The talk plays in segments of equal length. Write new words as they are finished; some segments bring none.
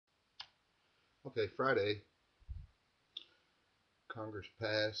Okay, Friday, Congress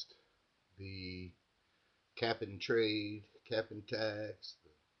passed the cap and trade, cap and tax,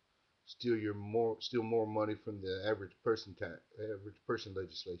 steal more money from the average person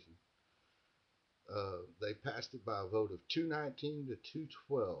legislation. They passed it by a vote of 219 to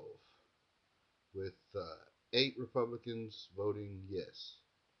 212, with 8 Republicans voting yes.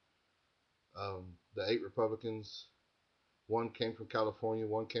 The 8 Republicans, one came from California,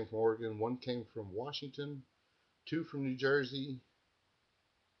 one came from Oregon, one came from Washington, two from New Jersey,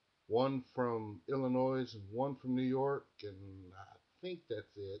 one from Illinois, and one from New York, and I think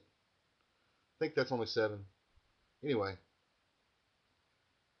that's it. I think that's only 7. Anyway,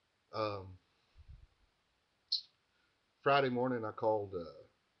 um, Friday morning I called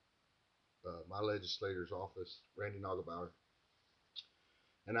my legislator's office, Randy Nagelbauer,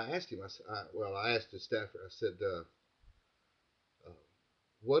 and I asked him. I asked the staffer. I said, uh,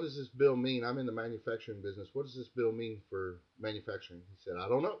 "What does this bill mean? I'm in the manufacturing business. What does this bill mean for manufacturing?" He said, "I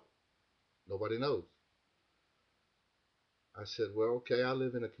don't know. Nobody knows." I said, "Well, okay. I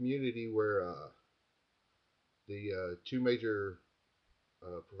live in a community where the two major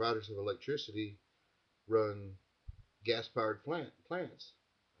providers of electricity run gas-powered plants."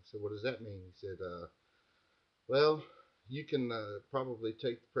 I said, "What does that mean?" He said, "Well, you can probably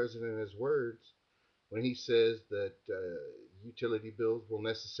take the president at his words when he says that utility bills will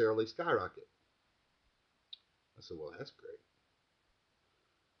necessarily skyrocket." I said, "Well, that's great."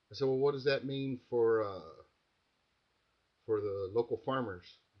 I said, "Well, what does that mean for the local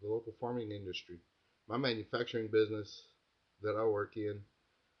farmers, the local farming industry? My manufacturing business that I work in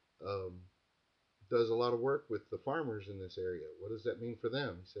um, does a lot of work with the farmers in this area. What does that mean for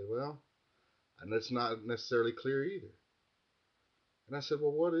them?" He said, "Well, and that's not necessarily clear either." And I said,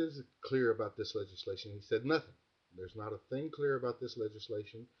 "Well, what is clear about this legislation?" He said, "Nothing. There's not a thing clear about this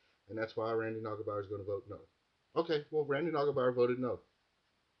legislation, and that's why Randy Nagelbauer is going to vote no." Okay, well, Randy Nagelbauer voted no.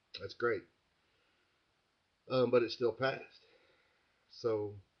 That's great. But it still passed.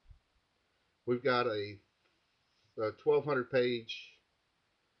 So we've got a 1,200 page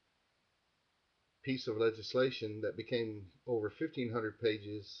piece of legislation that became over 1,500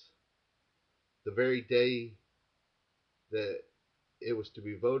 pages the very day that it was to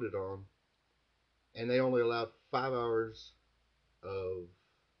be voted on, and they only allowed 5 hours of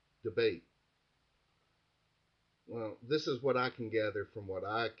debate. Well, this is what I can gather from what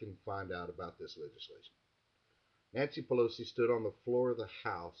I can find out about this legislation. Nancy Pelosi stood on the floor of the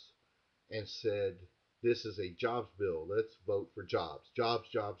House and said, "This is a jobs bill. Let's vote for jobs. Jobs,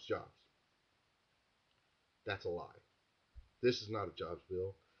 jobs, jobs." That's a lie. This is not a jobs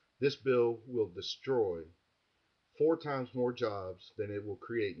bill. This bill will destroy 4 times more jobs than it will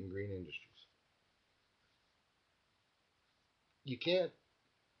create in green industries. You can't,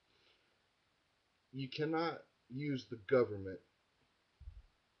 you cannot use the government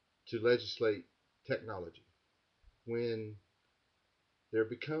to legislate technology. When there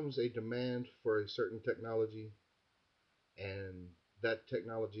becomes a demand for a certain technology, and that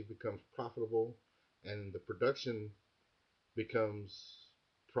technology becomes profitable, and the production becomes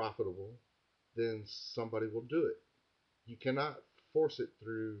profitable, then somebody will do it. You cannot force it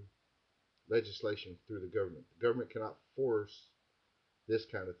through legislation, through the government. The government cannot force this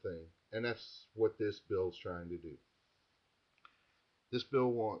kind of thing. And that's what this bill is trying to do. This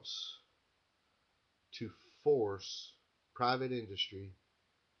bill wants to force private industry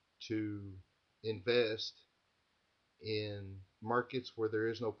to invest in markets where there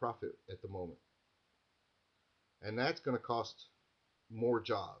is no profit at the moment. And that's going to cost more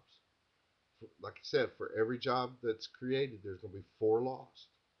jobs. Like I said, for every job that's created, there's going to be 4 lost.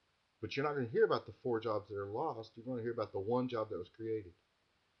 But you're not going to hear about the 4 jobs that are lost. You're going to hear about the one job that was created.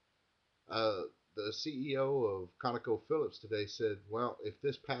 Uh, the CEO of ConocoPhillips today said, "Well, if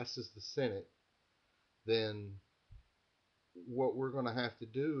this passes the Senate, then what we're going to have to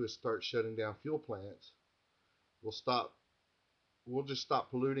do is start shutting down fuel plants. We'll stop. We'll just stop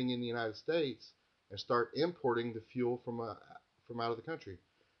polluting in the United States and start importing the fuel from out of the country."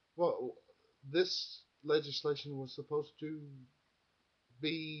 Well, this legislation was supposed to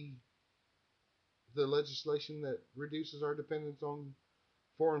be the legislation that reduces our dependence on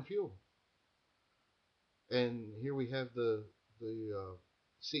foreign fuel. And here we have the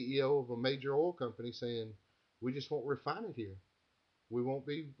CEO of a major oil company saying, "We just won't refine it here. We won't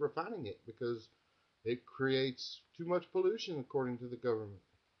be refining it because it creates too much pollution," according to the government.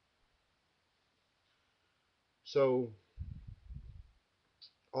 So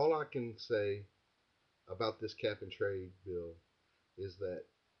all I can say about this cap and trade bill is that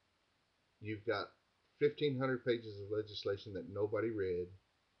you've got 1,500 pages of legislation that nobody read.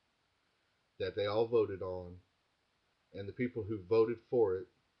 that they all voted on, and the people who voted for it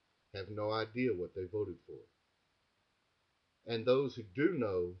have no idea what they voted for. And those who do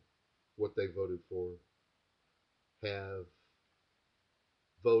know what they voted for have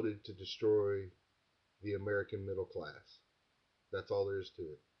voted to destroy the American middle class. That's all there is to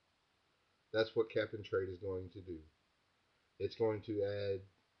it. That's what cap and trade is going to do. It's going to add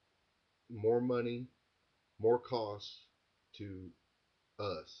more money, more costs to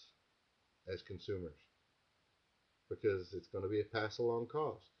us as consumers because it's going to be a pass along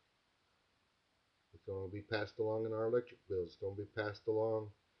cost. It's going to be passed along in our electric bills. It's going to be passed along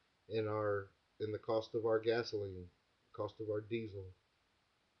in the cost of our gasoline, cost of our diesel,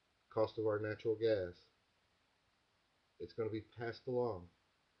 cost of our natural gas. It's going to be passed along.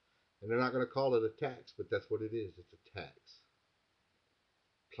 And they're not going to call it a tax, but that's what it is. It's a tax.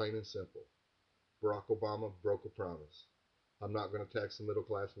 Plain and simple. Barack Obama broke a promise. I'm not going to tax the middle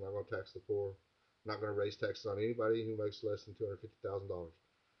class. I'm not going to tax the poor. I'm not going to raise taxes on anybody who makes less than $250,000.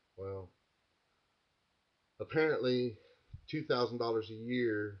 Well, apparently, $2,000 a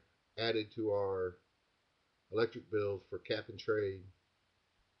year added to our electric bills for cap and trade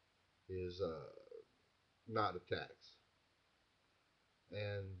is not a tax.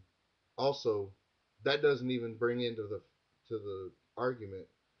 And also, that doesn't even bring into the argument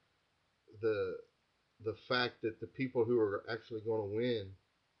the the fact that the people who are actually going to win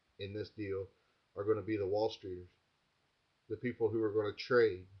in this deal are going to be the Wall Streeters, the people who are going to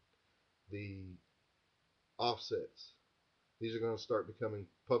trade the offsets. These are going to start becoming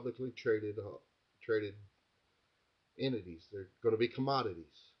publicly traded entities. They're going to be commodities,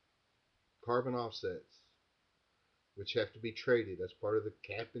 carbon offsets, which have to be traded as part of the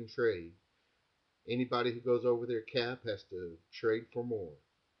cap and trade. Anybody who goes over their cap has to trade for more,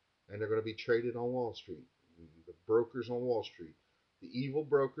 and they're going to be traded on Wall Street. The brokers on Wall Street, the evil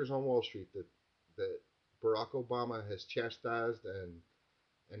brokers on Wall Street that Barack Obama has chastised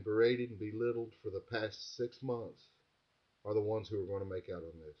and berated and belittled for the past 6 months are the ones who are going to make out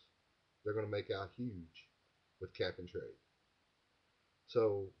on this. They're going to make out huge with cap and trade.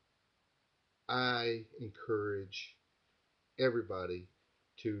 So I encourage everybody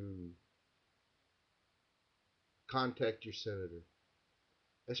to contact your senator,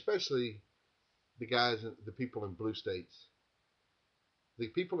 especially the people in blue states. The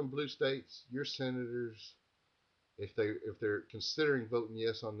people in blue states, your senators, if they're considering voting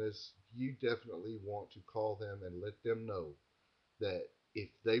yes on this, you definitely want to call them and let them know that if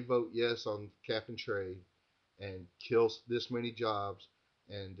they vote yes on cap and trade and kill this many jobs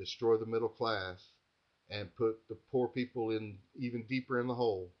and destroy the middle class and put the poor people in even deeper in the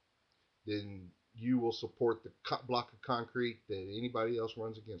hole, then you will support the block of concrete that anybody else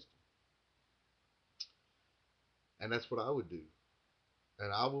runs against them. And that's what I would do.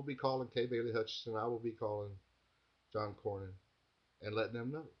 And I will be calling Kay Bailey Hutchison. I will be calling John Cornyn and letting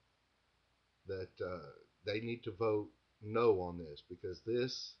them know that they need to vote no on this because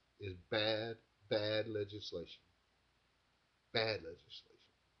this is bad, bad legislation. Bad legislation.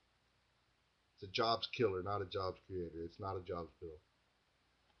 It's a jobs killer, not a jobs creator. It's not a jobs bill.